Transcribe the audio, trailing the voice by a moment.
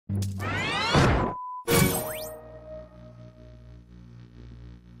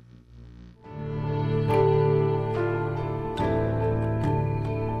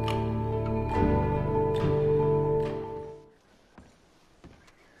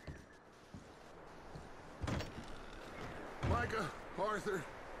Micah, Arthur,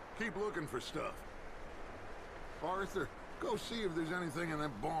 keep looking for stuff. Arthur, go see if there's anything in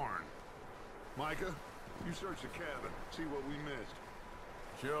that barn. Micah, you search the cabin, see what we missed.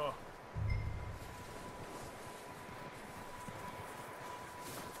 Sure.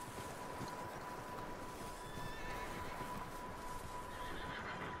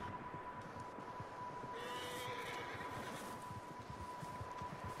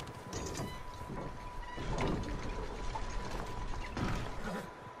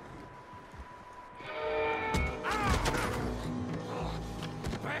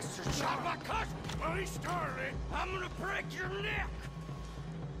 I'm gonna break your neck!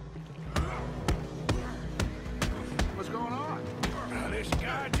 What's going on? This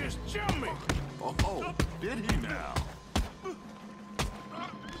guy just jumped me! Oh, did he now?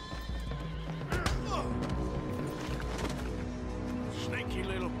 Sneaky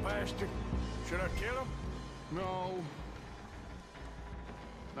little bastard. Should I kill him? No.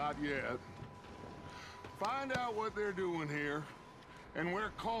 Not yet. Find out what they're doing here, and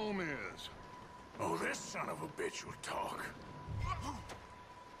where Colm is. Oh, this son of a bitch will talk.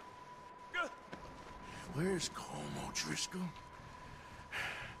 Where's Colm O'Driscoll?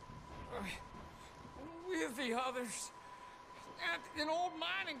 With the others. At an old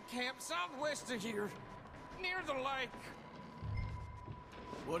mining camp southwest of here. Near the lake.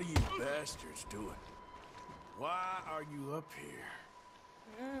 What are you bastards doing? Why are you up here?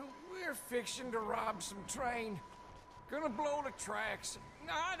 We're fixing to rob some train. Gonna blow the tracks.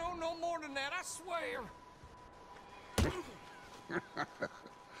 I don't know more than that, I swear.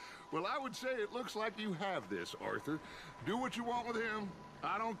 Well, I would say it looks like you have this, Arthur. Do what you want with him.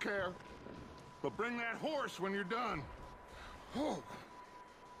 I don't care. But bring that horse when you're done. Oh.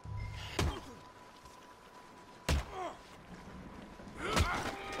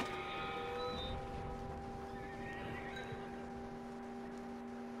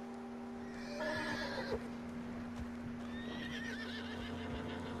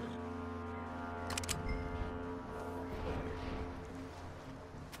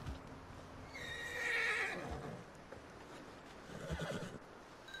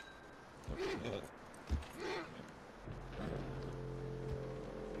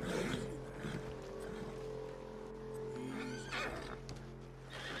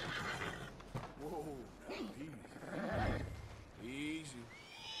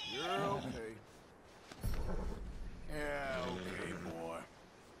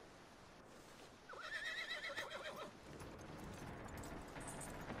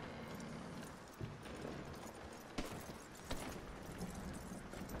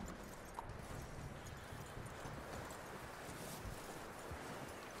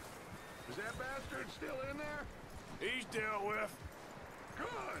 Is that bastard still in there? He's dealt with.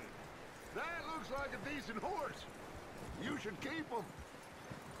 Good. That looks like a decent horse. You should keep him.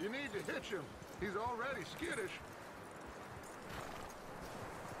 You need to hitch him. He's already skittish.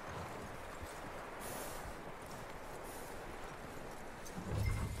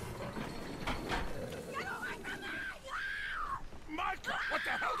 Micah, what the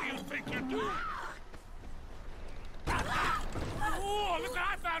hell do you think you're doing? Oh, look what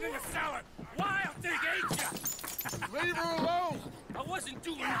I found in the cellar! Wild thing, ain't ya? Leave her alone! I wasn't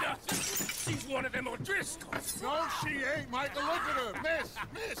doing nothing. She's one of them O'Driscolls. No, she ain't, Michael. Look at her. Miss!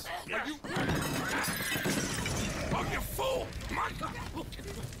 Miss! Are you... Oh, you fool! Micah!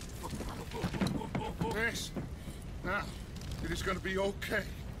 Miss, now, it is gonna be okay.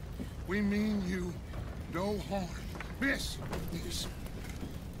 We mean you no harm. Miss! Miss.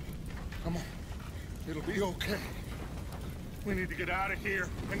 Come on. It'll be okay. We need to get out of here,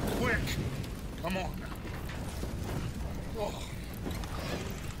 and quick. Come on now. Oh.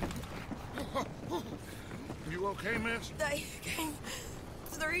 You okay, miss? They came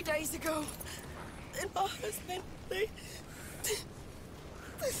 3 days ago. And my husband, they...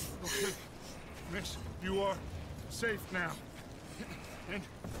 Okay. Miss, you are safe now. And you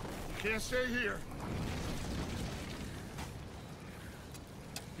can't stay here.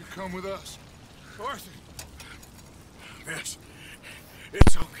 You come with us. Arthur! Miss,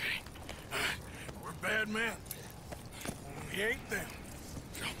 it's okay. We're bad men. We ain't them.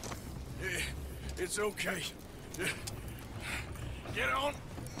 It's okay. Get on.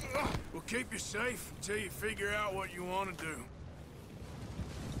 We'll keep you safe until you figure out what you want to do.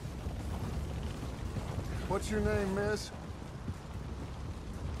 What's your name, miss?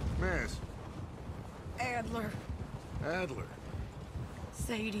 Miss? Adler. Adler.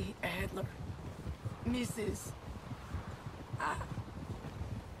 Sadie Adler. Mrs.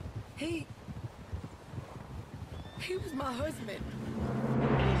 He was my husband.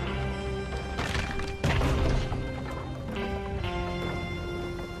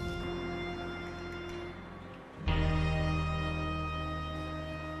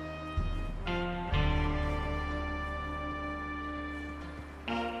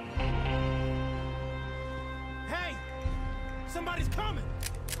 Somebody's coming!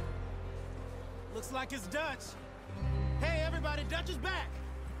 Looks like it's Dutch. Hey, everybody, Dutch is back!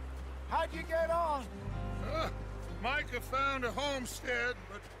 How'd you get on? Micah found a homestead,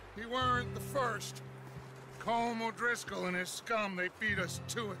 but he weren't the first. Colm O'Driscoll and his scum, they beat us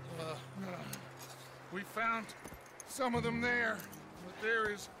to it. We found some of them there, but there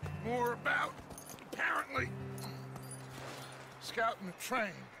is more about, apparently. Scouting the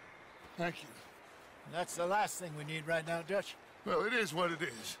train. Thank you. That's the last thing we need right now, Dutch. Well, it is what it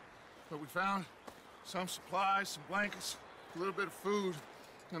is. But we found some supplies, some blankets, a little bit of food,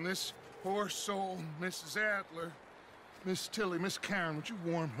 and this poor soul, Mrs. Adler, Miss Tilly, Miss Karen, would you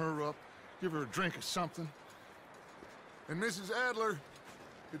warm her up? Give her a drink or something? And Mrs. Adler,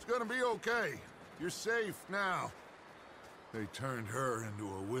 it's gonna be okay. You're safe now. They turned her into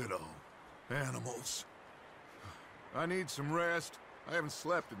a widow. Animals. I need some rest. I haven't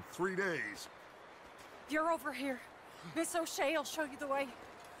slept in 3 days. You're over here. Miss O'Shea will show you the way.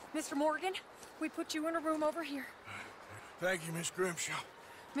 Mr. Morgan, we put you in a room over here. Thank you, Miss Grimshaw.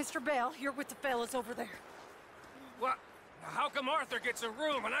 Mr. Bell, you're with the fellas over there. What? How come Arthur gets a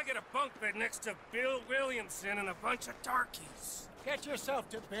room and I get a bunk bed next to Bill Williamson and a bunch of darkies? Get yourself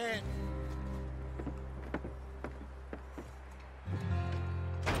to bed.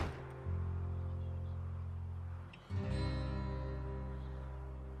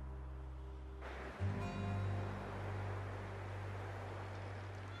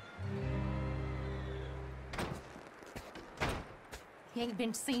 He ain't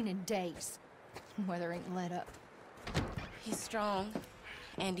been seen in days. Weather ain't let up. He's strong,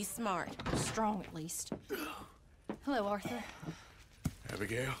 and he's smart. Strong, at least. Hello, Arthur.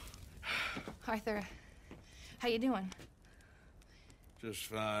 Abigail? Arthur, how you doing? Just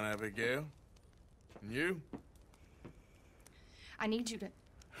fine, Abigail. And you? I need you to...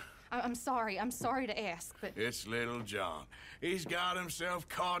 I'm sorry to ask, but... It's little John. He's got himself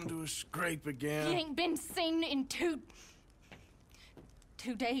caught into a scrape again. He ain't been seen in two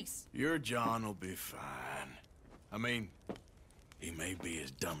days. Your John will be fine. I mean, he may be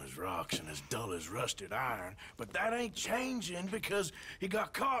as dumb as rocks and as dull as rusted iron, but that ain't changing because he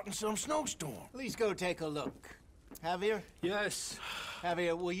got caught in some snowstorm. Please go take a look. Javier? Yes.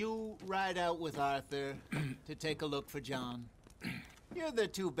 Javier, will you ride out with Arthur to take a look for John? You're the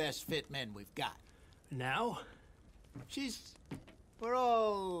two best fit men we've got. Now?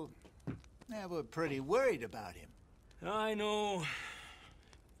 We're pretty worried about him. I know.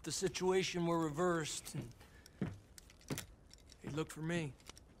 If the situation were reversed, he'd look for me.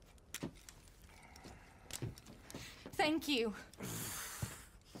 Thank you.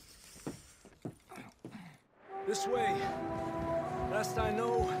 This way. Last I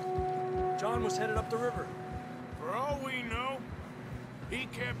know, John was headed up the river. For all we know, he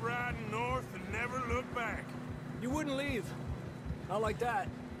kept riding north and never looked back. You wouldn't leave. Not like that.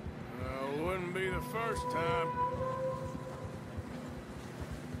 Well, wouldn't be the first time.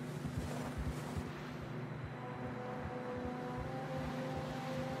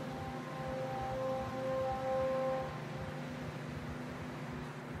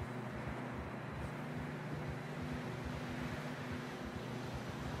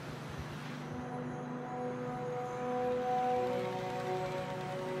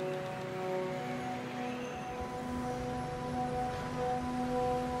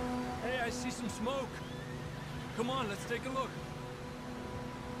 See some smoke. Come on, let's take a look.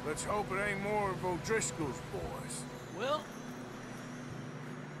 Let's hope it ain't more of O'Driscoll's boys. Well,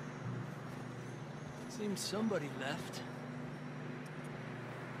 seems somebody left.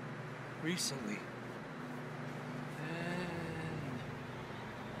 Recently. And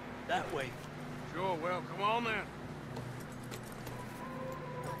that way. Sure, well, come on then.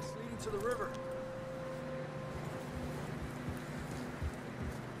 It's leading to the river.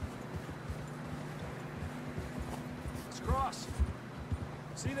 Cross.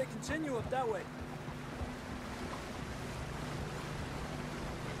 See, they continue up that way.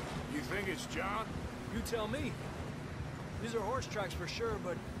 You think it's John? You tell me. These are horse tracks for sure,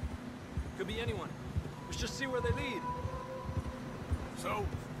 but could be anyone. Let's just see where they lead. So,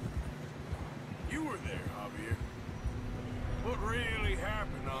 you were there, Javier. What really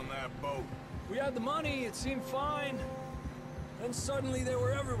happened on that boat? We had the money, it seemed fine. Then suddenly they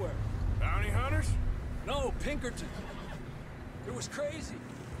were everywhere. Bounty hunters? No, Pinkerton. It was crazy.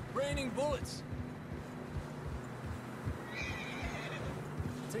 Raining bullets.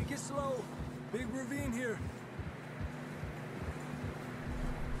 Take it slow. Big ravine here.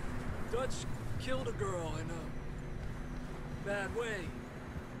 Dutch killed a girl in a bad way.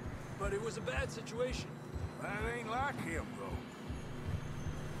 But it was a bad situation. That ain't like him, though.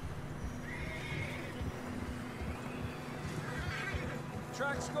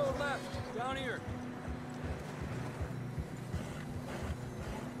 tracks go left, down here.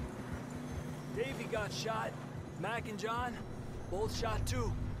 Davey got shot. Mac and John, both shot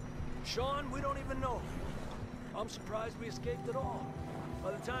too. Sean, we don't even know. I'm surprised we escaped at all.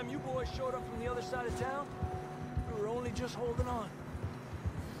 By the time you boys showed up from the other side of town, we were only just holding on.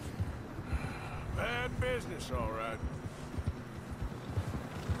 Bad business, all right.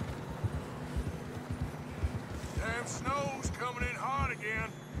 Damn snow's coming in hard again.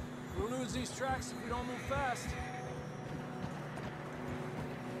 We'll lose these tracks if we don't move fast.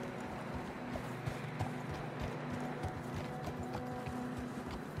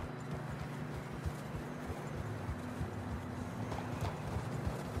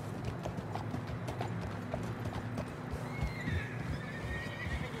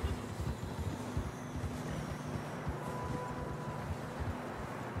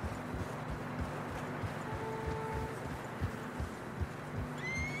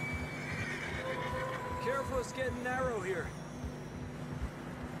 Careful, it's getting narrow here.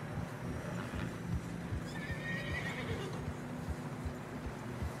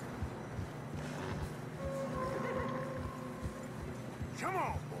 Come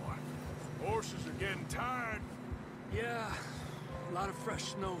on, boy. Horses are getting tired. Yeah, a lot of fresh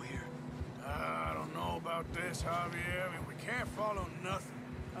snow here. I don't know about this, Javier. I mean, we can't follow nothing.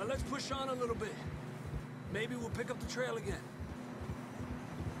 Let's push on a little bit. Maybe we'll pick up the trail again.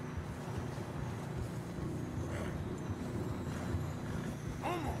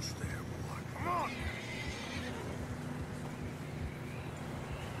 Almost there, boy. Come on.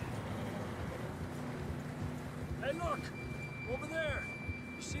 Hey, look! Over there!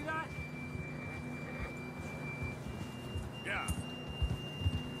 You see that? Yeah.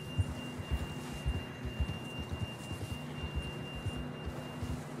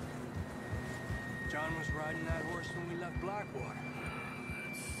 John was riding that horse when we left Blackwater.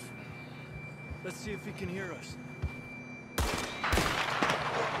 Let's see if he can hear us.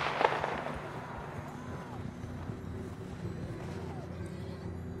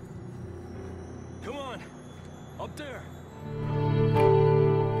 Come on! Up there!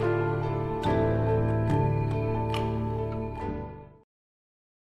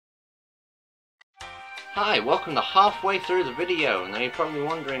 Hi, welcome to halfway through the video. Now you're probably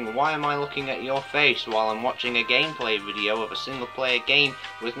wondering, why am I looking at your face while I'm watching a gameplay video of a single player game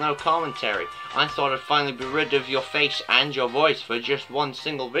with no commentary? I thought I'd finally be rid of your face and your voice for just one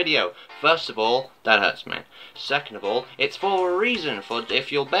single video. First of all, that hurts, man. Second of all, it's for a reason. For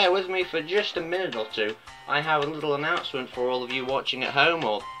if you'll bear with me for just a minute or two, I have a little announcement for all of you watching at home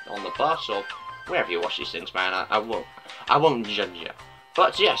or on the bus or wherever you watch these things, man. I won't judge you.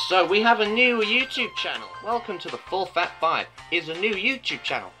 But yes, so we have a new YouTube channel. Welcome to the Full Fat 5 is a new YouTube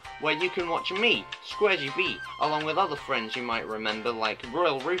channel where you can watch me, SquareGB, along with other friends you might remember like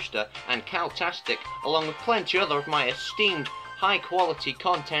Royal Rooster and Caltastic, along with plenty other of my esteemed high quality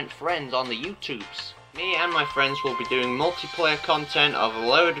content friends on the YouTubes. Me and my friends will be doing multiplayer content of a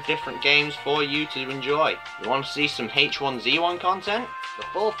load of different games for you to enjoy. You want to see some H1Z1 content? The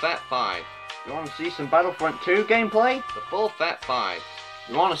Full Fat 5. You want to see some Battlefront 2 gameplay? The Full Fat 5.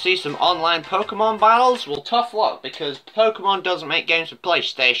 You want to see some online Pokemon battles? Well, tough luck, because Pokemon doesn't make games for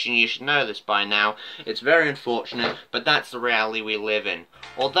PlayStation. You should know this by now. It's very unfortunate, but that's the reality we live in.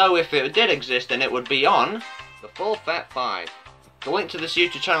 Although if it did exist, then it would be on the Full Fat 5. The link to this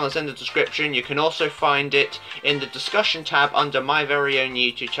YouTube channel is in the description. You can also find it in the discussion tab under my very own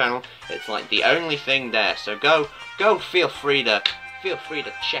YouTube channel. It's like the only thing there. So go feel free to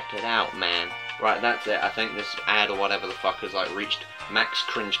check it out, man. Right, that's it. I think this ad or whatever the fuck has like reached max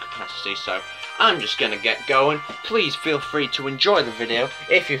cringe capacity, so I'm just gonna get going. Please feel free to enjoy the video,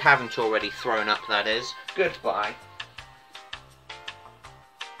 if you haven't already thrown up, that is. Goodbye.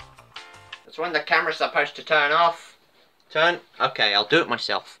 That's when the camera's supposed to turn off. Turn? Okay, I'll do it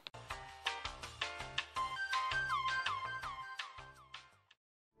myself.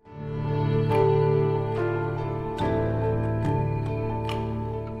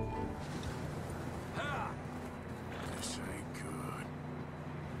 This ain't good.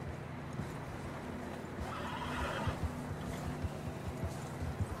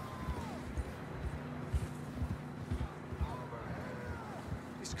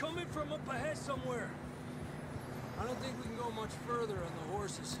 He's coming from up ahead somewhere. I don't think we can go much further on the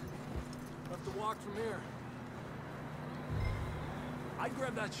horses. We'll have to walk from here. I'd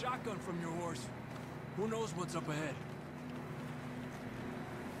grab that shotgun from your horse. Who knows what's up ahead?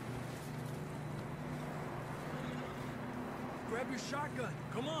 Grab your shotgun.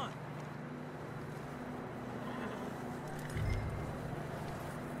 Come on.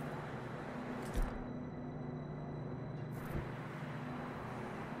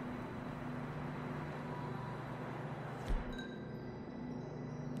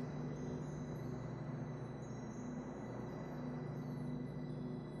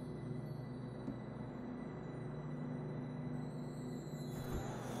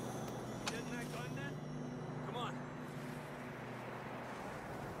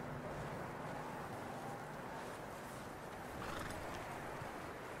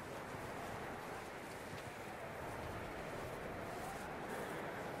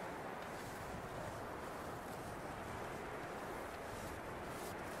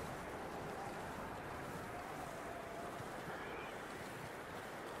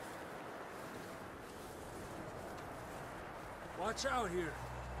 Watch out here.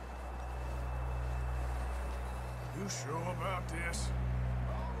 You sure about this?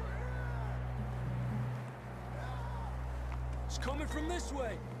 It's coming from this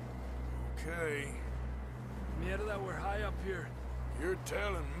way. Okay. Mierda, we're high up here. You're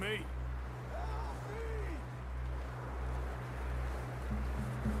telling me.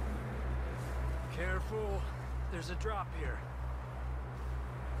 Careful. There's a drop here.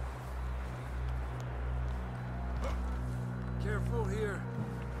 Careful here.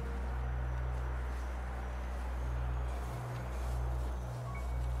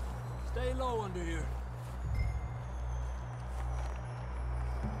 Stay low under here.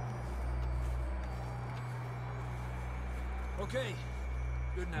 Okay.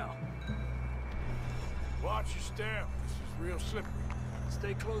 Good now. Watch your step. This is real slippery.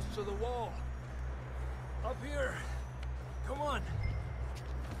 Stay close to the wall. Up here. Come on.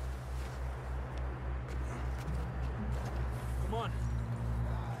 Come on.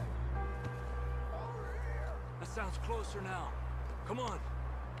 That sounds closer now. Come on.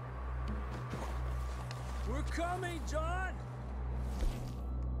 We're coming, John!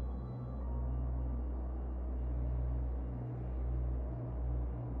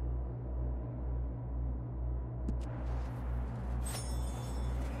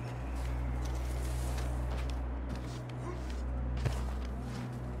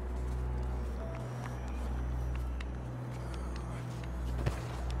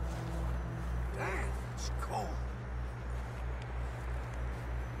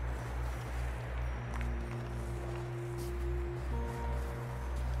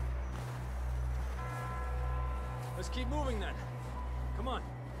 Let's keep moving then. Come on.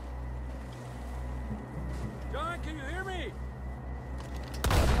 John, can you hear me?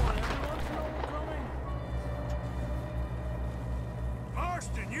 Come on, everyone, you know we're coming.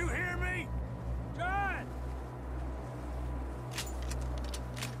 Marston, you hear me? John!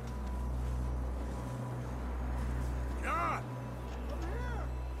 John! Over here!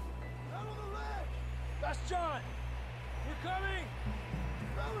 Down on the ledge! That's John! We're coming!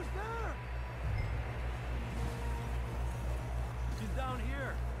 Fellas there! He's down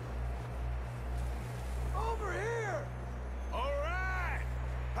here. Over here! All right!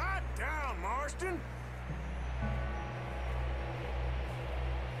 Hot down, Marston!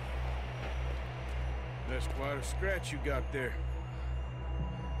 That's quite a scratch you got there.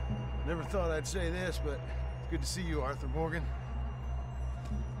 Never thought I'd say this, but it's good to see you, Arthur Morgan.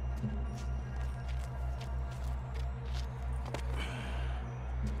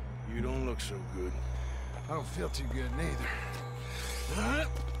 You don't look so good. I don't feel too good neither.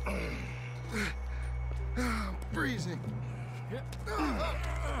 I'm freezing.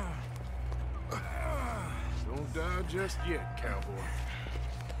 Don't die just yet, cowboy.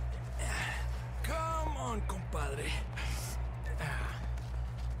 Come on, compadre.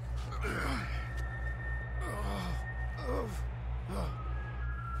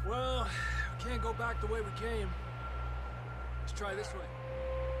 Well, we can't go back the way we came. Let's try this way.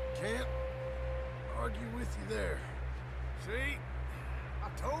 Can't argue with you there. See? I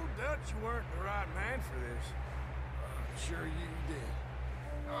told Dutch you weren't the right man for this. I'm sure you did.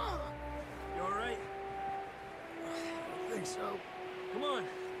 You all right? I think so. Come on.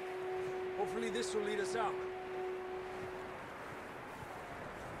 Hopefully this will lead us out.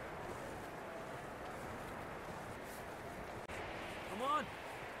 Come on.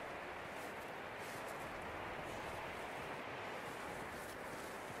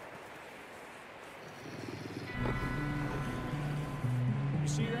 You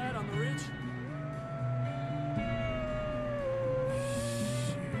see that on the ridge?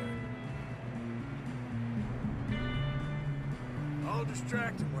 I'll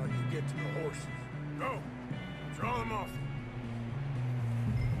distract him while you get to the horses. Go! Draw them off.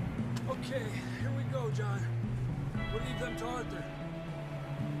 Okay, here we go, John. We'll leave them to Arthur.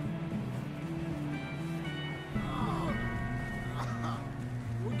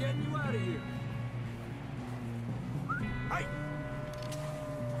 We're getting you out of here. Hey!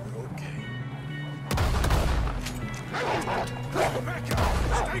 Okay. Back up!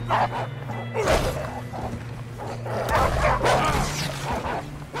 Stay back!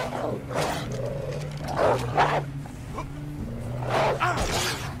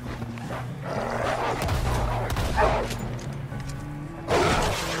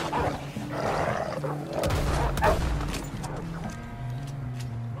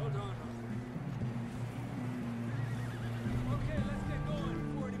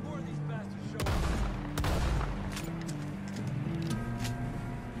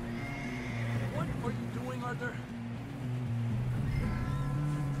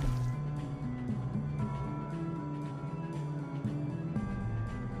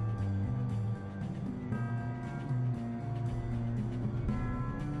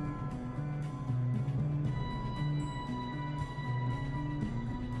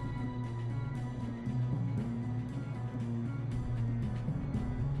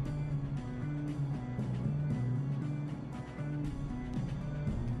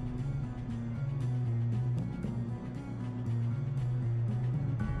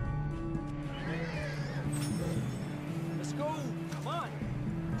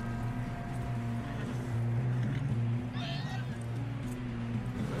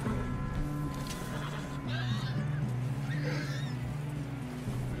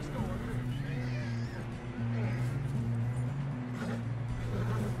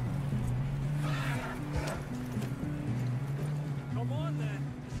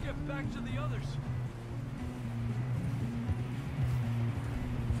 others.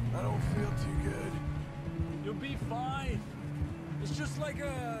 I don't feel too good. You'll be fine. It's just like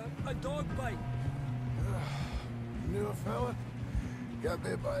a dog bite. Knew a fella? Got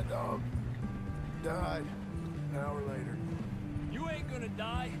bit by a dog. Died an hour later. You ain't gonna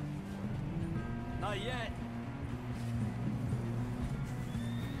die. Not yet.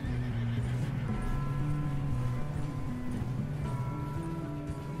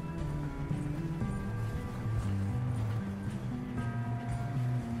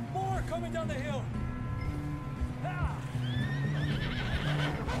 More coming down the hill. Ah!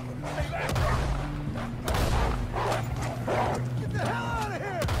 Get the hell out of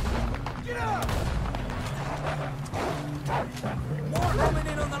here! Get up! More coming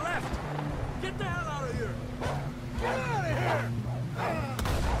in on the left. Get the hell out of here. Get out of here!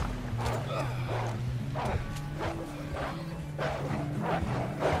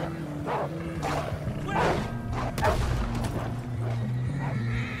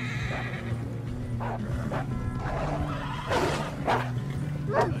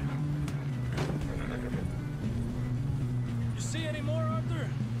 You see any more, Arthur?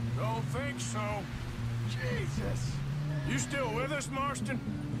 Don't think so. Jesus! You still with us, Marston?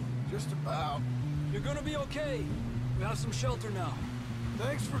 Just about. You're gonna be okay. We have some shelter now.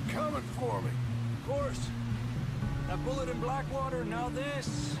 Thanks for coming for me. Of course. That bullet in Blackwater, now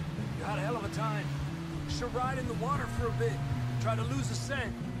this. You had a hell of a time. Should ride in the water for a bit. Try to lose the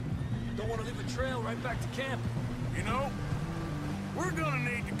scent. Don't want to leave a trail right back to camp. You know, we're gonna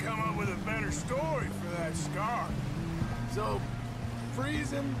need to come up with a better story for that scar. So,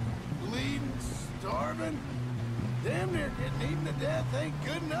 freezing, bleeding, starving, damn near getting eaten to death ain't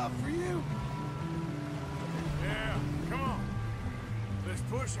good enough for you? Yeah, come on. Let's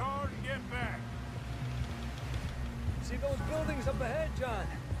push hard and get back. See those buildings up ahead, John?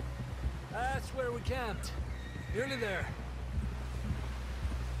 That's where we camped. Nearly there.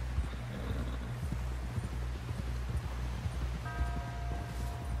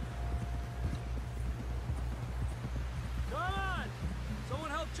 Come on! Someone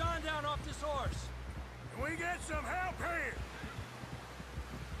help John down off this horse. Can we get some help here?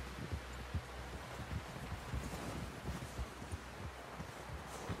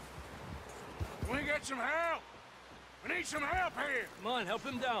 Can we get some help? We need some help here. Come on, help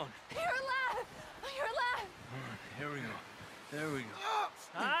him down. You're alive! You're alive! Here we go. There we go.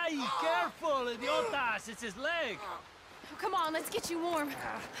 Ay, careful, idiotas! It's his leg. Oh, come on, let's get you warm.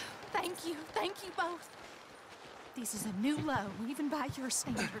 Thank you both. This is a new low, even by your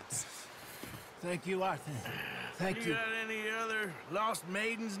standards. Thank you, Arthur. Thank you. Got any other lost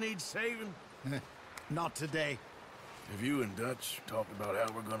maidens need saving? Not today. Have you and Dutch talked about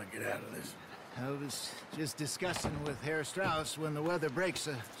how we're gonna get out of this? I was just discussing with Herr Strauss when the weather breaks.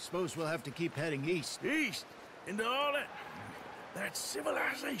 I suppose we'll have to keep heading east. East? Into all that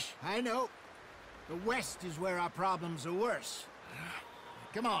civilization? I know. The west is where our problems are worse.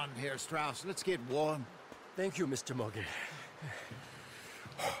 Come on, Herr Strauss, let's get warm. Thank you, Mr. Morgan.